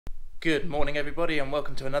Good morning everybody and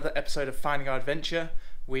welcome to another episode of Finding Our Adventure.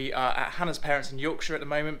 We are at Hannah's parents in Yorkshire at the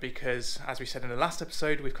moment because, as we said in the last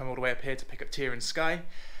episode, we've come all the way up here to pick up Tia and Skye,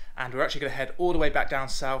 and we're actually going to head all the way back down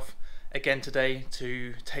south again today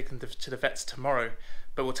to take them to the vets tomorrow.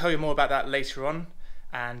 But we'll tell you more about that later on,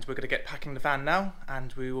 and we're going to get packing the van now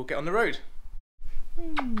and we will get on the road.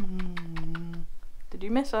 Did you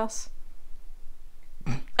miss us?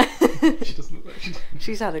 She doesn't look like she's...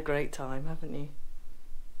 She's had a great time, haven't you?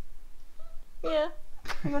 Yeah,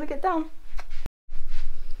 you want to get down?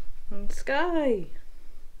 And Skye,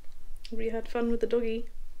 have you had fun with the doggy?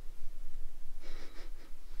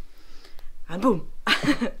 And boom!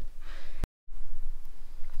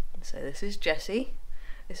 So this is Jessie.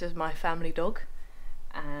 This is my family dog,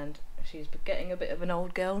 and she's getting a bit of an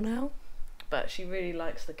old girl now, but she really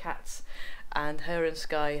likes the cats, and her and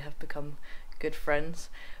Skye have become good friends.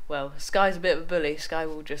 Well, Skye's a bit of a bully. Skye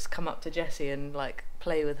will just come up to Jessie and like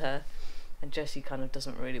play with her, and Jessie kind of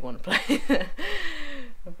doesn't really want to play.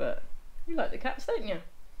 But you like the cats, don't you?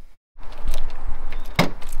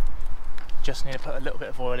 Just need to put a little bit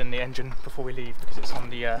of oil in the engine before we leave because it's on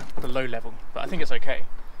the low level, but I think it's okay.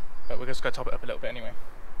 But we're just going to top it up a little bit anyway.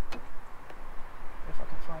 If I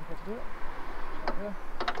can find how to do it. Right here.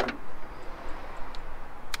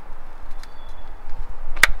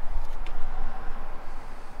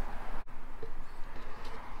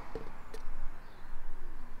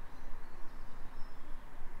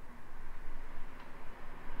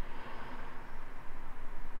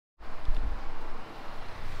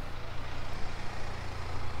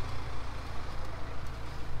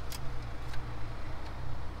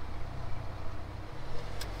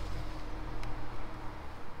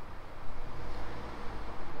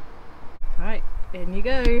 Right, in you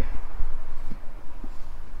go.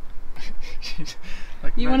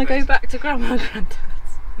 Like You want to go back to Grandma and Granddad's?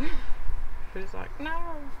 But it's like, no.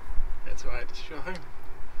 That's right, it's your home.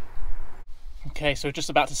 Okay, so we're just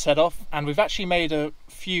about to set off, and we've actually made a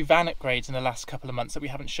few van upgrades in the last couple of months that we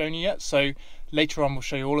haven't shown you yet. So later on we'll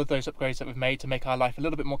show you all of those upgrades that we've made to make our life a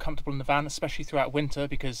little bit more comfortable in the van, especially throughout winter,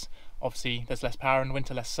 because obviously there's less power in the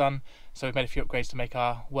winter, less sun. So we've made a few upgrades to make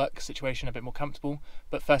our work situation a bit more comfortable.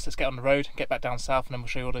 But first let's get on the road, get back down south, and then we'll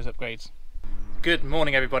show you all those upgrades. Good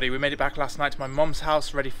morning everybody, we made it back last night to my mum's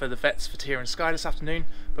house, ready for the vets for Tia and Skye this afternoon.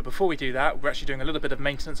 But before we do that, we're actually doing a little bit of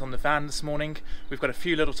maintenance on the van this morning. We've got a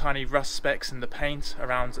few little tiny rust specks in the paint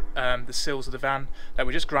around the sills of the van that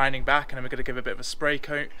we're just grinding back, and then we're going to give a bit of a spray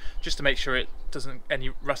coat just to make sure it doesn't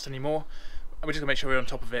rust anymore. And we're just going to make sure we're on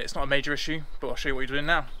top of it. It's not a major issue, but I'll show you what we're doing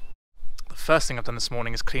now. The first thing I've done this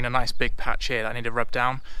morning is clean a nice big patch here that I need to rub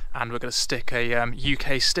down, and we're going to stick a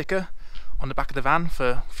UK sticker on the back of the van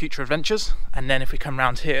for future adventures. And then if we come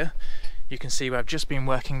round here, you can see where I've just been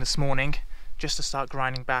working this morning just to start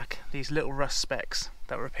grinding back these little rust specks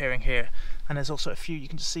that were appearing here. And there's also a few you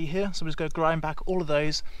can just see here, so I'm just going to grind back all of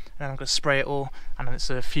those, and then I'm going to spray it all, and then it's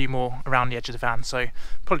a few more around the edge of the van. So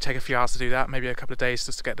probably take a few hours to do that, maybe a couple of days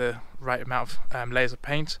just to get the right amount of layers of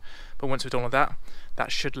paint. But once we've done all that,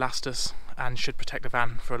 that should last us and should protect the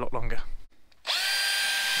van for a lot longer.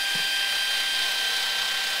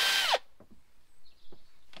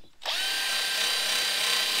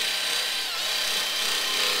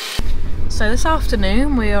 So this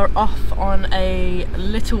afternoon we are off on a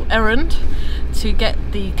little errand to get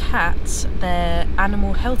the cats their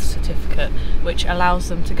animal health certificate, which allows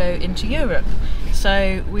them to go into Europe.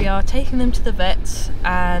 So we are taking them to the vets,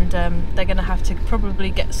 and they're going to have to probably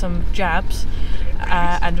get some jabs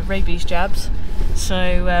and rabies jabs.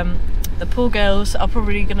 So the poor girls are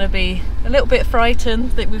probably going to be a little bit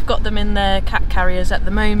frightened that we've got them in their cat carriers at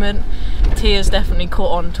the moment. Tia's definitely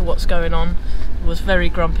caught on to what's going on. Was very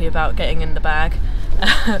grumpy about getting in the bag.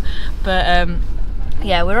 But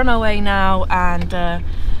yeah, we're on our way now, and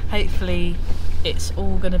hopefully it's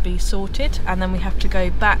all going to be sorted, and then we have to go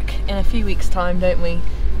back in a few weeks time, don't we,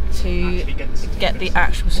 to get the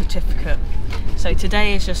actual certificate. So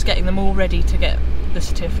today is just getting them all ready to get the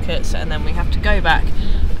certificates, and then we have to go back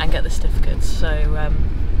and get the certificates. So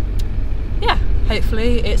yeah,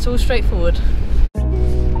 hopefully it's all straightforward.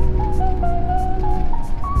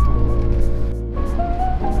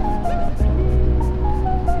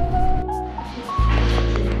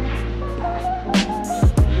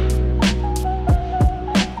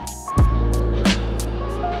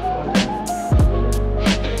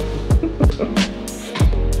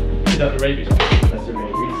 The rabies. That's the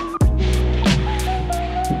rabies.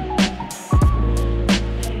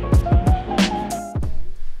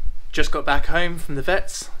 Just got back home from the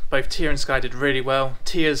vets. Both Tia and Skye did really well.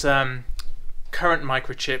 Tia's current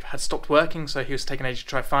microchip had stopped working, so he was taking ages to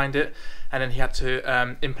try to find it, and then he had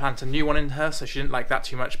to implant a new one in her, so she didn't like that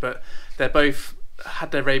too much. But they're both had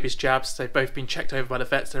their rabies jabs, they've both been checked over by the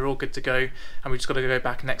vets, they're all good to go, and we've just got to go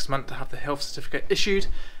back next month to have the health certificate issued,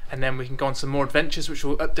 and then we can go on some more adventures, which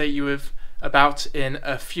we'll update you with about in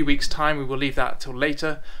a few weeks' time. We will leave that till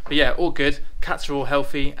later, but yeah, all good. Cats are all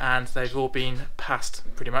healthy and they've all been passed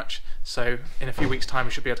pretty much, so in a few weeks' time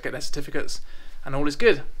we should be able to get their certificates and all is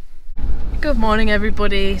good. Good morning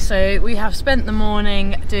everybody. So we have spent the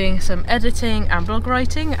morning doing some editing and blog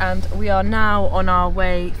writing, and we are now on our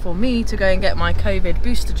way for me to go and get my COVID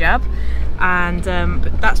booster jab, and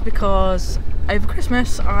that's because over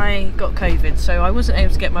Christmas I got COVID, so I wasn't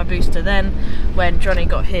able to get my booster then when Jonny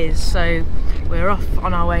got his, so we're off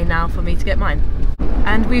on our way now for me to get mine.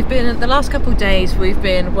 And we've been, the last couple of days we've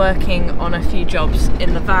been working on a few jobs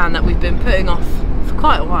in the van that we've been putting off for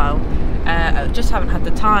quite a while. Just haven't had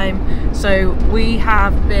the time. So we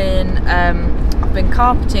have been I've been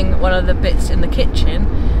carpeting one of the bits in the kitchen,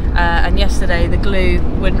 and yesterday the glue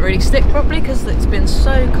wouldn't really stick properly because it's been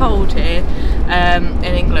so cold here in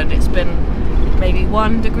England. It's been maybe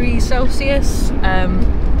 1 degree Celsius. I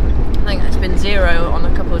think it's been 0 on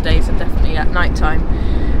a couple of days, and definitely at night time.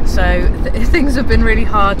 So things have been really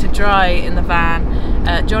hard to dry in the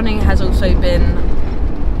van. Jonny has also been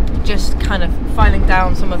just kind of filing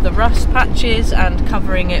down some of the rust patches and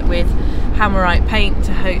covering it with Hammerite paint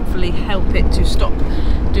to hopefully help it to stop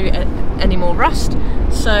doing any more rust.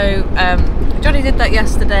 So Jonny did that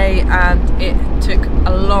yesterday and it took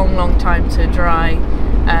a long time to dry,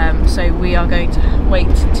 so we are going to wait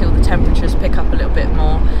till the temperatures pick up a little bit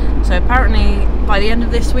more. So apparently by the end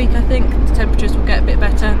of this week I think the temperatures will get a bit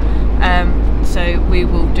better, so we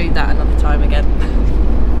will do that another time again.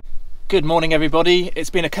 Good morning everybody. It's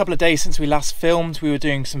been a couple of days since we last filmed. We were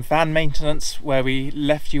doing some van maintenance where we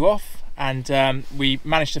left you off, and we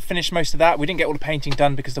managed to finish most of that. We didn't get all the painting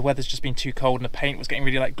done because the weather's just been too cold and the paint was getting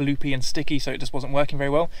really like gloopy and sticky, so it just wasn't working very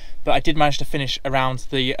well. But I did manage to finish around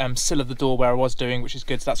the sill of the door where I was doing, which is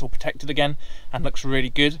good, so that's all protected again and looks really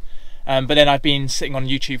good. But then I've been sitting on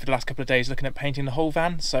YouTube for the last couple of days looking at painting the whole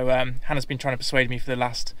van, so Hannah's been trying to persuade me for the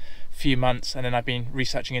last few months, and then I've been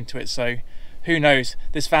researching into it, so who knows,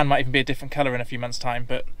 this van might even be a different colour in a few months' time,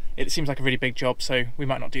 but it seems like a really big job, so we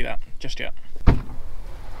might not do that just yet.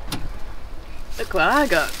 Look what I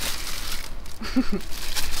got!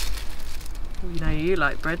 You know you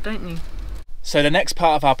like bread, don't you? So the next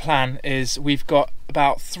part of our plan is we've got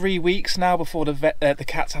about 3 weeks now before the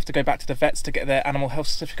cats have to go back to the vets to get their animal health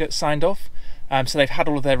certificate signed off. So they've had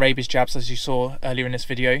all of their rabies jabs, as you saw earlier in this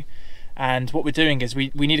video, and what we're doing is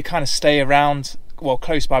we need to kind of stay around, well,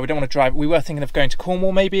 close by. We don't want to drive. We were thinking of going to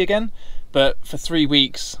Cornwall maybe again, but for 3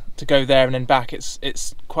 weeks to go there and then back,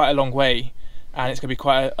 it's quite a long way and it's going to be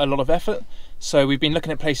quite a lot of effort. So we've been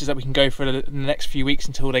looking at places that we can go for the next few weeks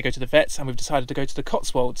until they go to the vets, and we've decided to go to the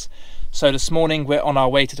Cotswolds. So this morning we're on our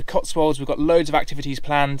way to the Cotswolds. We've got loads of activities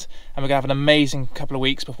planned and we're going to have an amazing couple of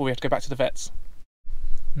weeks before we have to go back to the vets.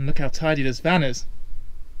 And look how tidy this van is.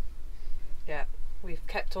 Yeah, we've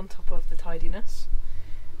kept on top of the tidiness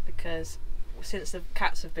because since the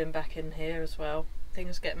cats have been back in here as well,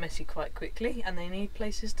 things get messy quite quickly and they need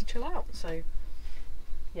places to chill out. So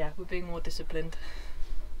yeah, we're being more disciplined.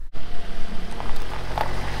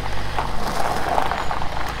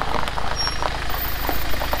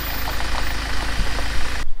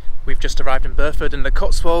 We've just arrived in Burford in the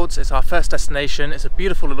Cotswolds. It's our first destination. It's a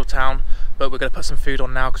beautiful little town, but we're going to put some food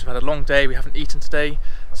on now because we've had a long day. We haven't eaten today,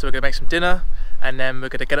 so we're going to make some dinner and then we're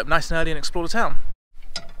going to get up nice and early and explore the town.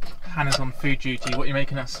 Hannah's on food duty. What are you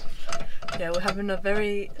making us? Yeah, we're having a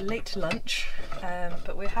very late lunch,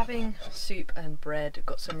 but we're having soup and bread. We've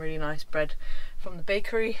got some really nice bread from the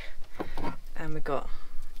bakery and we've got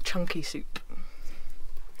chunky soup.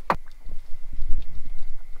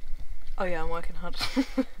 Oh yeah, I'm working hard.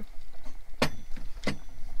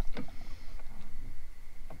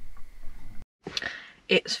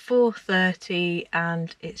 It's 4:30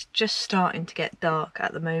 and it's just starting to get dark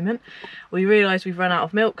at the moment. We realised we've run out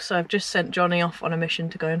of milk, so I've just sent Jonny off on a mission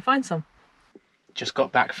to go and find some. Just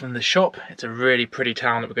got back from the shop. It's a really pretty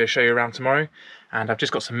town that we're going to show you around tomorrow, and I've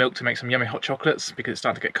just got some milk to make some yummy hot chocolates because it's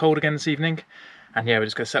starting to get cold again this evening. And yeah, we're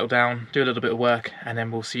just going to settle down, do a little bit of work, and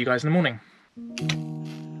then we'll see you guys in the morning.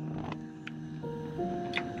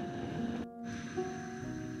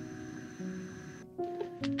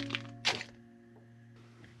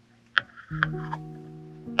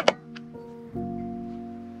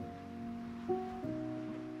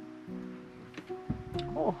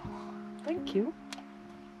 Oh, thank you.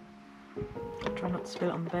 Try not to spill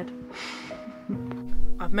it on the bed.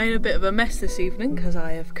 I've made a bit of a mess this evening because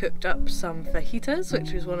I have cooked up some fajitas,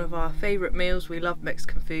 which is one of our favourite meals. We love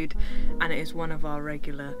Mexican food and it is one of our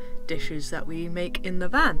regular dishes that we make in the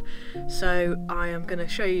van. So I am going to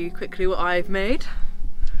show you quickly what I've made.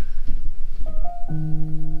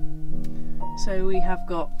 So we have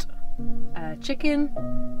got chicken,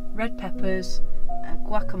 red peppers,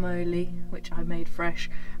 guacamole, which I made fresh,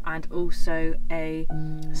 and also a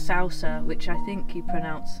salsa, which I think you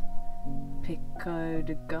pronounce pico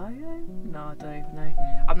de gallo? No, I don't even know.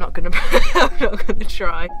 I'm not gonna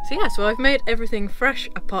try. So yeah, so I've made everything fresh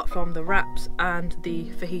apart from the wraps and the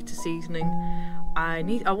fajita seasoning. I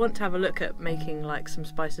want to have a look at making like some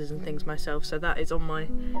spices and things myself, so that is on my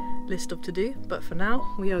list of to do. But for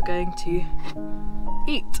now, we are going to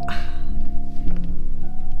eat.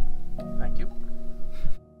 Thank you.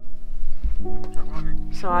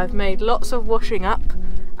 So I've made lots of washing up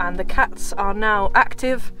and the cats are now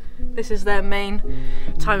active. This is their main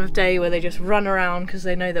time of day where they just run around because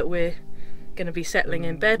they know that we're going to be settling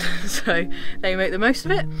in bed, so they make the most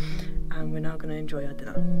of it, and we're now going to enjoy our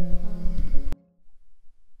dinner.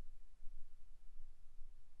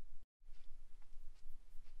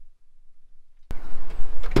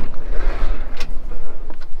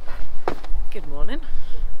 Good morning.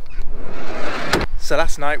 So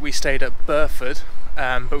last night we stayed at Burford,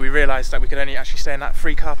 but we realised that we could only actually stay in that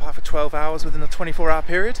free car park for 12 hours within the 24-hour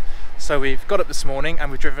period. So we've got up this morning and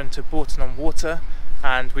we've driven to Bourton-on-Water,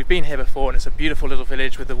 and we've been here before, and it's a beautiful little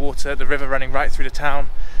village with the water, the river running right through the town,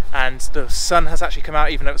 and the sun has actually come out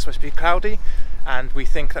even though it's supposed to be cloudy, and we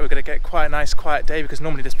think that we're going to get quite a nice quiet day because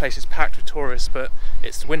normally this place is packed with tourists, but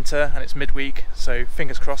it's winter and it's midweek, so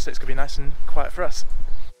fingers crossed it's going to be nice and quiet for us.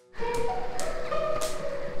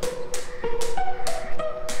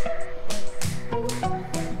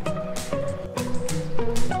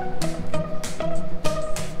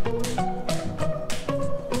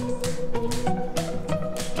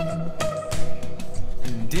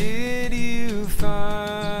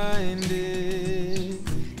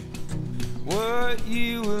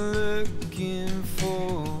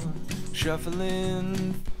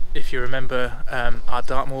 If you remember our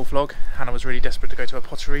Dartmoor vlog, Hannah was really desperate to go to a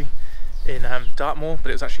pottery in Dartmoor, but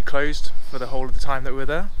it was actually closed for the whole of the time that we were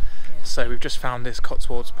there. Yeah. So we've just found this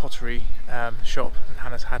Cotswolds pottery shop, and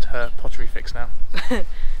Hannah's had her pottery fix now.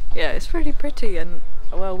 Yeah, it's pretty pretty, and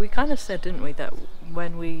well, we kind of said, didn't we, that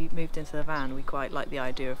when we moved into the van we quite liked the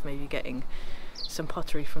idea of maybe getting some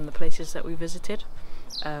pottery from the places that we visited,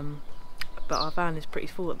 but our van is pretty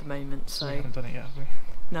full at the moment, so we haven't done it yet, have we?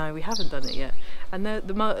 No, we haven't done it yet. And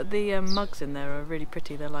the mugs in there are really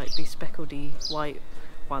pretty. They're like these speckledy white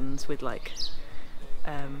ones with like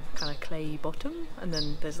kind of clayey bottom, and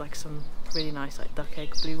then there's like some really nice like duck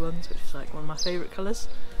egg blue ones, which is like one of my favourite colours.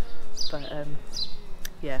 But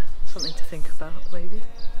yeah, something to think about maybe.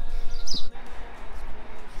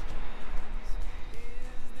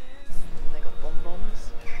 They got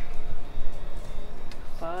bonbons,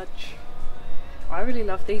 fudge. I really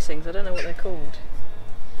love these things. I don't know what they're called.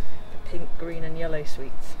 Pink, green and yellow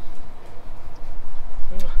sweets.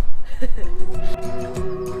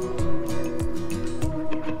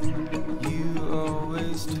 You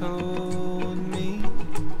always told me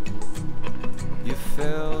you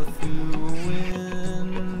fell through a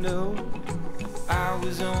window. I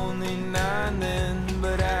was only 9 then,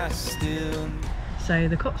 but I still... So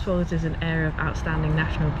the Cotswolds is an area of outstanding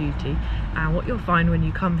national beauty, and what you'll find when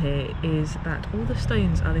you come here is that all the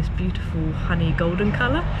stones are this beautiful honey golden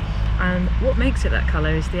colour, and what makes it that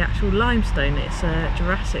colour is the actual limestone. It's a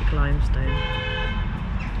Jurassic limestone.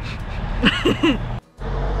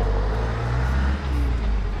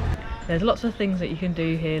 There's lots of things that you can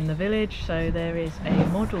do here in the village. So there is a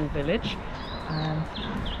model village, and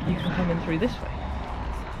you can come in through this way.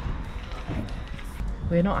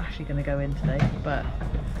 We're not actually going to go in today, but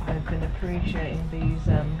I've been appreciating these,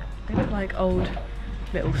 they look like old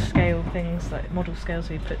little scale things, like model scales,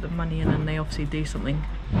 so you put the money in and they obviously do something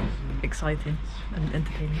exciting and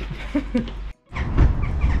entertaining.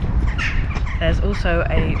 There's also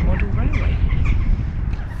a model railway.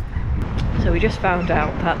 So we just found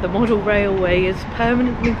out that the model railway is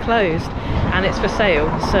permanently closed and it's for sale,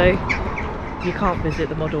 so you can't visit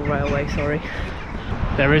the model railway, sorry.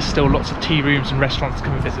 There is still lots of tea rooms and restaurants to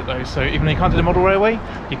come and visit those, so even though you can't do the model railway,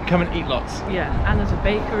 you can come and eat lots. Yeah, and there's a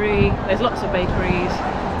bakery, there's lots of bakeries,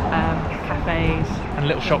 cafes. And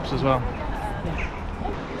little shops as well.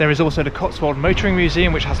 Yeah. There is also the Cotswold Motoring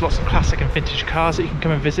Museum, which has lots of classic and vintage cars that you can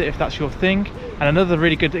come and visit if that's your thing. And another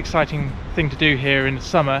really good exciting thing to do here in the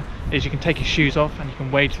summer is you can take your shoes off and you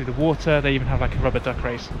can wade through the water. They even have like a rubber duck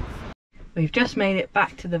race. We've just made it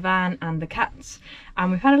back to the van and the cats,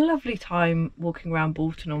 and we've had a lovely time walking around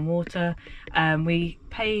Bolton on Water. We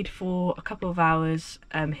paid for a couple of hours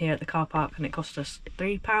here at the car park, and it cost us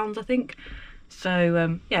 £3, I think.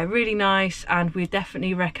 So yeah, really nice, and we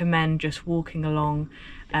definitely recommend just walking along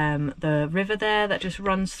the river there that just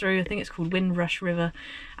runs through. I think it's called Windrush River,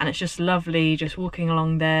 and it's just lovely just walking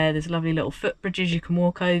along there. There's lovely little footbridges you can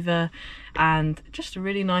walk over, and just a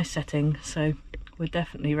really nice setting. So would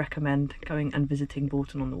definitely recommend going and visiting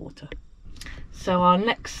Bolton on the Water. So our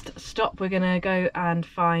next stop, we're going to go and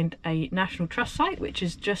find a National Trust site, which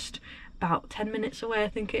is just about 10 minutes away, I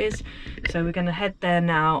think it is. So we're going to head there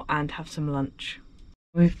now and have some lunch.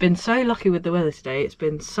 We've been so lucky with the weather today. It's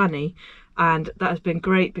been sunny, and that has been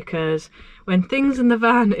great, because when things in the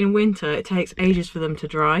van in winter, it takes ages for them to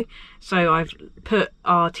dry. So I've put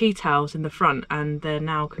our tea towels in the front, and they're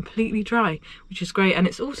now completely dry, which is great. And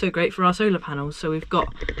it's also great for our solar panels. So we've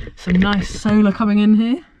got some nice solar coming in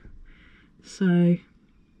here. So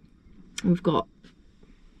we've got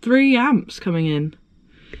 3 amps coming in.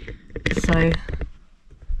 So,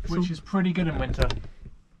 which is pretty good in winter.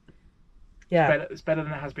 Yeah, it's better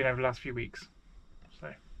than it has been over the last few weeks.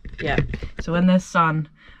 So yeah, so when there's sun,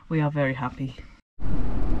 we are very happy.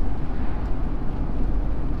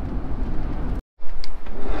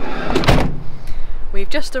 We've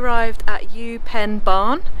just arrived at Yew Pen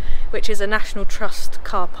Barn, which is a National Trust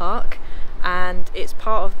car park, and it's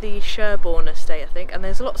part of the Sherborne estate, I think, and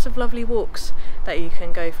there's lots of lovely walks that you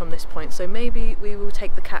can go from this point. So maybe we will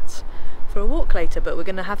take the cats for a walk later, but we're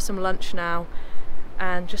going to have some lunch now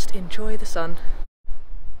and just enjoy the sun.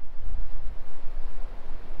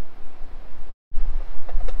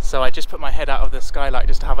 So I just put my head out of the skylight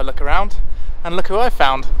just to have a look around, and look who I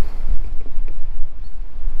found.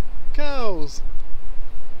 Cows!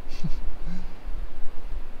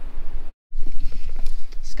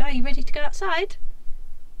 Skye, you ready to go outside?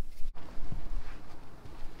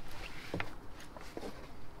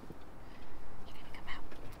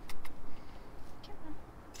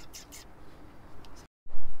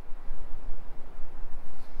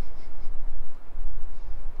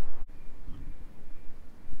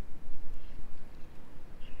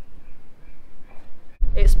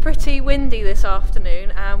 It's pretty windy this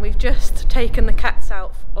afternoon, and we've just taken the cats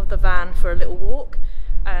out of the van for a little walk,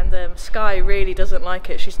 and Skye really doesn't like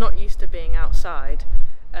it. She's not used to being outside.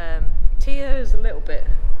 Tia is a little bit,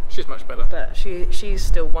 She's much better, but she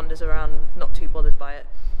still wanders around, not too bothered by it.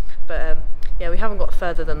 But yeah, we haven't got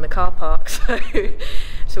further than the car park,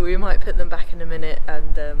 so we might put them back in a minute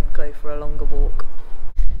and go for a longer walk.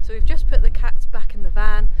 So we've just put the cats back in the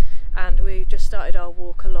van, and we just started our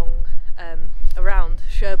walk along around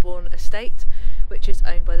Sherborne Estate, which is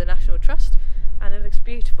owned by the National Trust, and it looks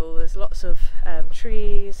beautiful. There's lots of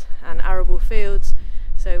trees and arable fields,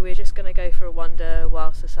 so we're just going to go for a wander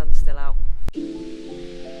whilst the sun's still out.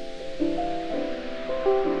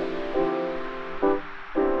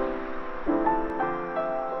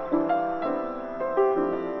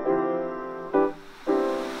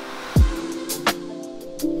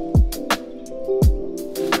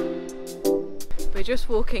 We're just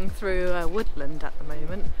walking through a woodland at the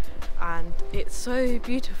moment, and it's so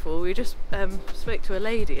beautiful. We just spoke to a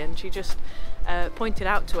lady, and she just pointed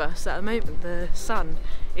out to us that at the moment the sun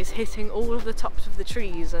is hitting all of the tops of the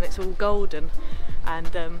trees and it's all golden,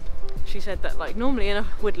 and she said that like normally in a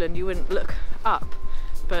woodland you wouldn't look up,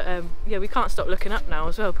 but yeah, we can't stop looking up now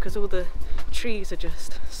as well, because all the trees are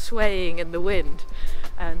just swaying in the wind,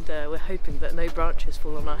 and we're hoping that no branches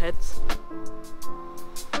fall on our heads.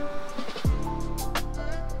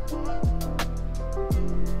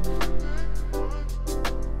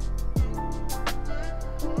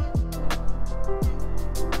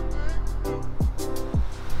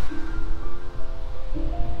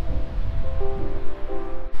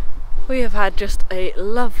 We have had just a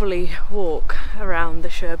lovely walk around the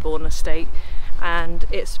Sherborne estate, and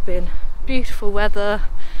it's been beautiful weather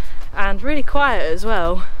and really quiet as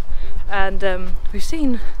well, and we've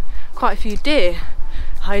seen quite a few deer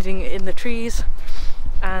hiding in the trees,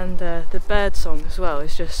 and the bird song as well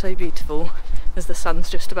is just so beautiful as the sun's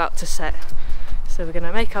just about to set. So we're going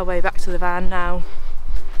to make our way back to the van now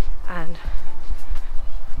and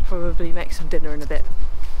probably make some dinner in a bit.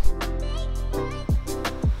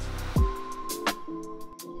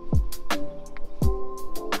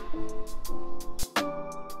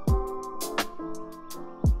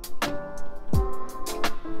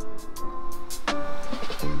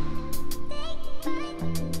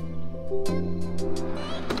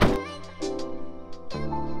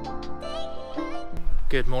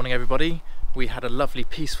 Good morning everybody. We had a lovely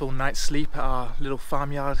peaceful night's sleep at our little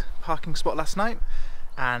farmyard parking spot last night,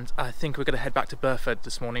 and I think we're going to head back to Burford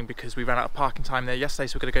this morning because we ran out of parking time there yesterday,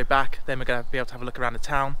 so we're going to go back, then we're going to be able to have a look around the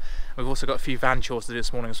town. We've also got a few van chores to do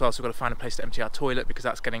this morning as well, so we've got to find a place to empty our toilet because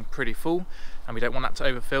that's getting pretty full and we don't want that to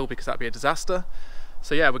overfill because that'd be a disaster.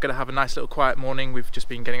 So yeah, we're going to have a nice little quiet morning. We've just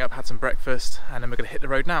been getting up, had some breakfast, and then we're going to hit the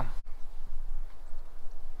road now.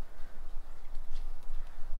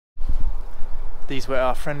 These were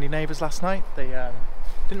our friendly neighbours last night. They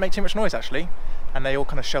didn't make too much noise actually, and they all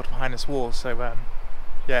kind of shelter behind this wall, so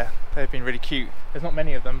yeah, they've been really cute. There's not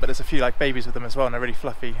many of them, but there's a few like babies with them as well, and they're really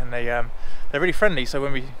fluffy, and they're really friendly, so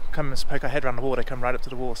when we come and poke our head around the wall, they come right up to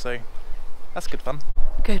the wall, so that's good fun.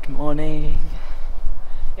 Good morning.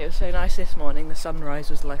 It was so nice this morning. The sunrise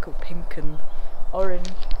was like all pink and orange,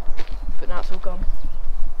 but now it's all gone.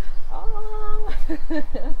 Ah.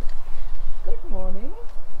 Good morning.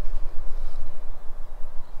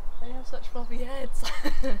 They have such fluffy heads.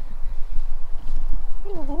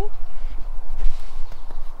 Hello.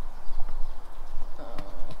 Oh.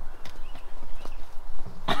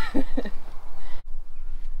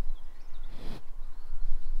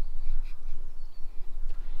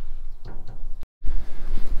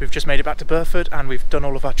 We've just made it back to Burford and we've done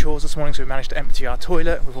all of our chores this morning, so we managed to empty our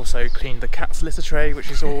toilet. We've also cleaned the cat's litter tray,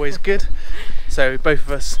 which is always good. So both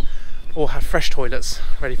of us all have fresh toilets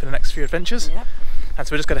ready for the next few adventures. Yep. And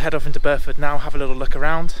so we're just going to head off into Burford now, have a little look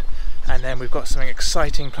around, and then we've got something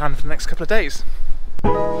exciting planned for the next couple of days.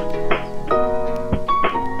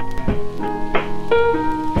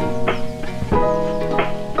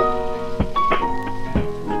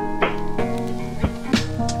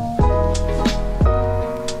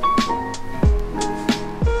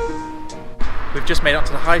 We've just made it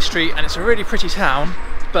onto the high street and it's a really pretty town,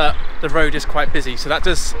 but the road is quite busy, so that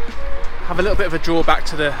does have a little bit of a drawback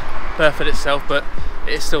to the Burford itself, but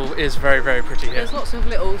it still is very, very pretty here. There's lots of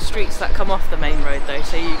little streets that come off the main road though,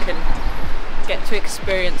 so you can get to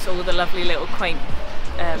experience all the lovely little quaint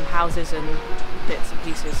houses and bits and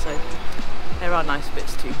pieces, so there are nice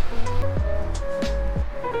bits too.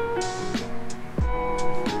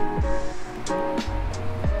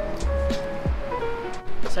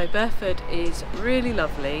 So Burford is really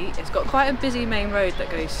lovely. It's got quite a busy main road that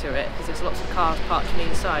goes through it because there's lots of cars parked on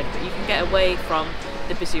either side, but you can get away from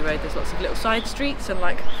the busy road. There's lots of little side streets and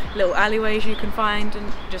like little alleyways you can find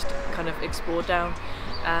and just kind of explore down.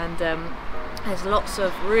 And there's lots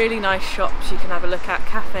of really nice shops you can have a look at,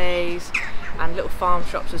 cafes and little farm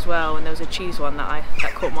shops as well. And there was a cheese one that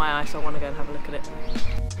caught my eye, so I want to go and have a look at it.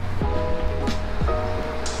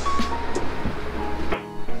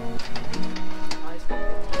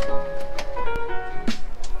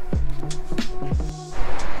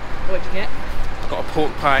 What'd you get? I got a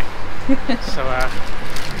pork pie. So I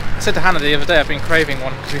said to Hannah the other day I've been craving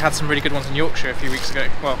one because we had some really good ones in Yorkshire a few weeks ago,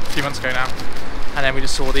 well, a few months ago now, and then we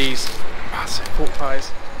just saw these pork pies,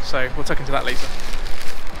 so we'll tuck into that later.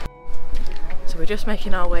 So we're just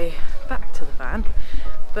making our way back to the van,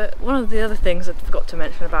 but one of the other things I forgot to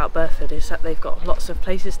mention about Burford is that they've got lots of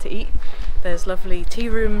places to eat. There's lovely tea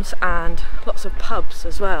rooms and lots of pubs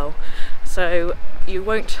as well, so you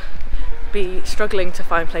won't be struggling to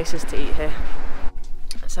find places to eat here.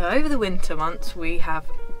 So over the winter months we have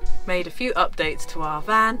made a few updates to our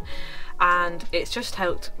van, and it's just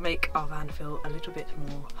helped make our van feel a little bit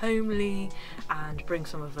more homely and bring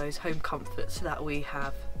some of those home comforts that we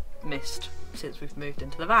have missed since we've moved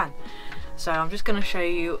into the van. So I'm just going to show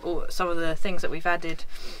you some of the things that we've added,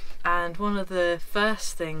 and one of the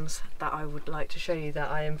first things that I would like to show you that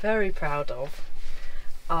I am very proud of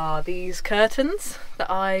are these curtains that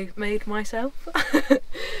I made myself.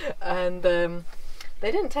 And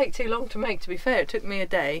they didn't take too long to make, to be fair. It took me a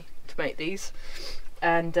day to make these,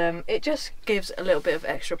 and it just gives a little bit of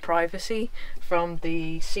extra privacy from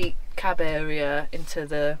the seat cab area into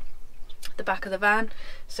the back of the van.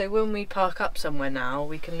 So when we park up somewhere now,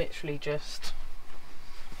 we can literally just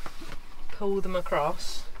pull them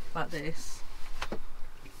across like this,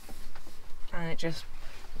 and it just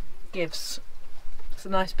gives a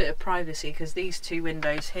nice bit of privacy because these two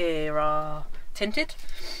windows here are tinted,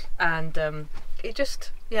 and it just,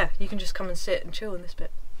 yeah, you can just come and sit and chill in this bit.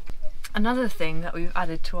 Another thing that we've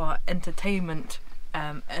added to our entertainment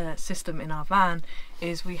system in our van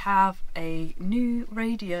is we have a new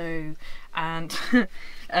radio, and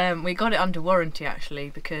we got it under warranty actually,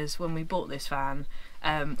 because when we bought this van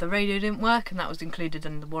the radio didn't work, and that was included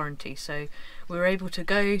in the warranty, so we were able to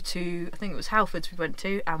go to, I think it was Halfords we went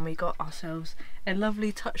to, and we got ourselves a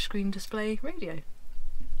lovely touchscreen display radio.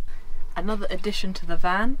 Another addition to the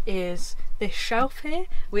van is this shelf here.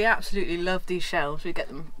 We absolutely love these shelves. We get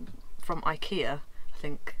them from IKEA, I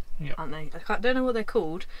think. Yep. Aren't they? I don't know what they're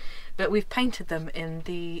called, but we've painted them in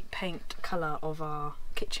the paint colour of our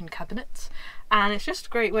kitchen cabinets, and it's just a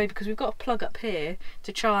great way because we've got a plug up here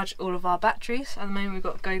to charge all of our batteries. At the moment we've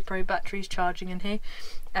got GoPro batteries charging in here,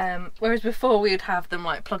 whereas before we would have them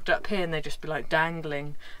like plugged up here and they'd just be like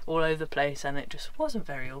dangling all over the place, and it just wasn't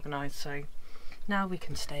very organised. So now we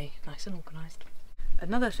can stay nice and organised.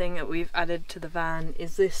 Another thing that we've added to the van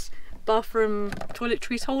is this bathroom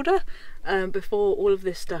toiletries holder. Before, all of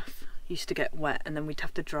this stuff used to get wet and then we'd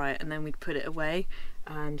have to dry it and then we'd put it away,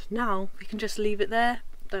 and now we can just leave it there,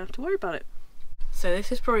 don't have to worry about it. So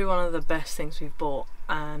this is probably one of the best things we've bought,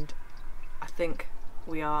 and I think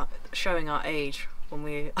we are showing our age when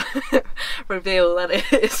we reveal that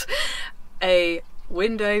it is a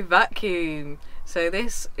window vacuum. So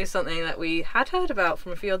this is something that we had heard about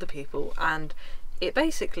from a few other people, and it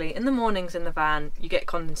basically, in the mornings in the van, you get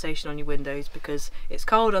condensation on your windows because it's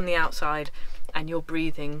cold on the outside and you're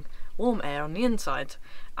breathing warm air on the inside,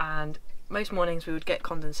 and most mornings we would get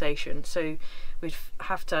condensation, so we'd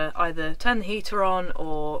have to either turn the heater on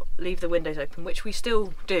or leave the windows open, which we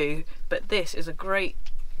still do, but this is a great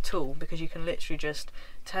tool because you can literally just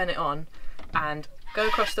turn it on and go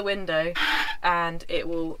across the window and it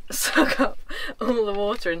will suck up all the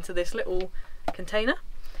water into this little container.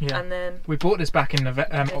 Yeah, and then we bought this back in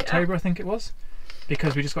October, I think it was,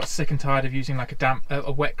 because we just got sick and tired of using like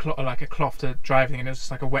a wet cloth, like a cloth to dry everything, and it was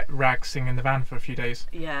just like a wet rag sitting in the van for a few days.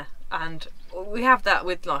 Yeah, and we have that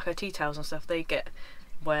with like our tea towels and stuff, they get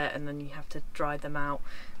wet and then you have to dry them out.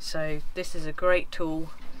 So this is a great tool.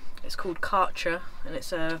 It's called Karcher and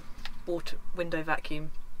it's a window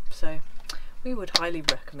vacuum, so we would highly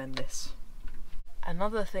recommend this.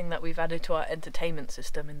 Another thing that we've added to our entertainment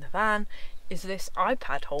system in the van is this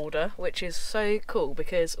iPad holder, which is so cool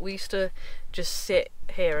because we used to just sit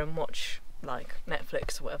here and watch like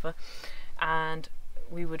Netflix or whatever, and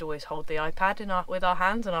we would always hold the iPad with our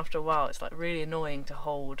hands, and after a while it's like really annoying to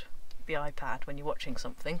hold the iPad when you're watching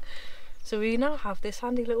something. So we now have this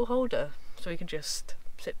handy little holder so we can just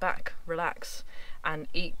sit back, relax and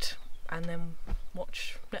eat and then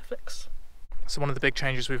watch Netflix. So one of the big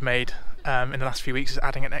changes we've made in the last few weeks is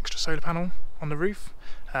adding an extra solar panel on the roof.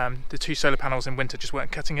 The 2 solar panels in winter just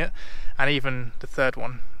weren't cutting it, and even the third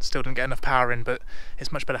one still didn't get enough power in, but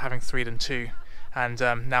it's much better having 3 than 2. And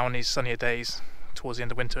now on these sunnier days towards the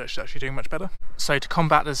end of winter it's actually doing much better. So to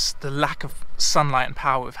combat the lack of sunlight and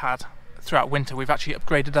power we've had throughout winter, we've actually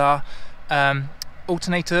upgraded our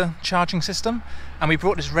alternator charging system, and we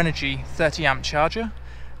brought this Renogy 30 amp charger,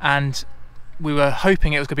 and we were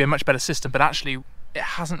hoping it was going to be a much better system, but actually it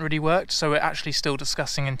hasn't really worked. So we're actually still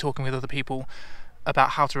discussing and talking with other people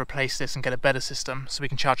about how to replace this and get a better system so we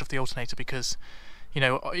can charge off the alternator, because you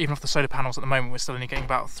know, even off the solar panels at the moment we're still only getting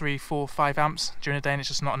about 3, 4, 5 amps during the day, and it's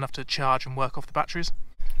just not enough to charge and work off the batteries.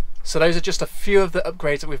 So those are just a few of the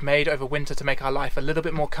upgrades that we've made over winter to make our life a little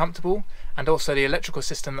bit more comfortable, and also the electrical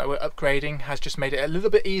system that we're upgrading has just made it a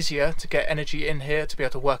little bit easier to get energy in here to be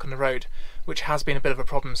able to work on the road, which has been a bit of a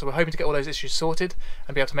problem. So we're hoping to get all those issues sorted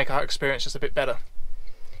and be able to make our experience just a bit better.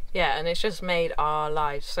 Yeah, and it's just made our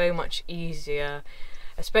lives so much easier,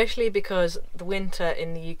 especially because the winter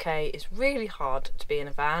in the UK is really hard to be in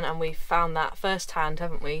a van, and we've found that firsthand,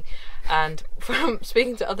 haven't we? And from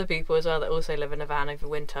speaking to other people as well that also live in a van over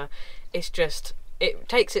winter, it's just, it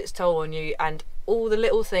takes its toll on you, and all the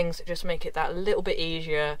little things that just make it that little bit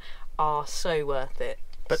easier are so worth it.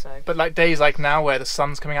 But like days like now where the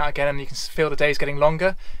sun's coming out again and you can feel the days getting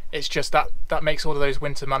longer, it's just that makes all of those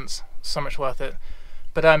winter months so much worth it.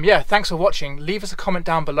 But yeah, thanks for watching. Leave us a comment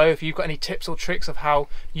down below if you've got any tips or tricks of how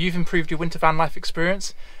you've improved your winter van life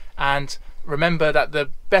experience. And remember that the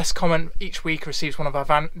best comment each week receives one of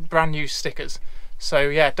our brand new stickers. So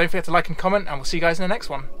yeah, don't forget to like and comment, and we'll see you guys in the next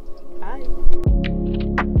one. Bye.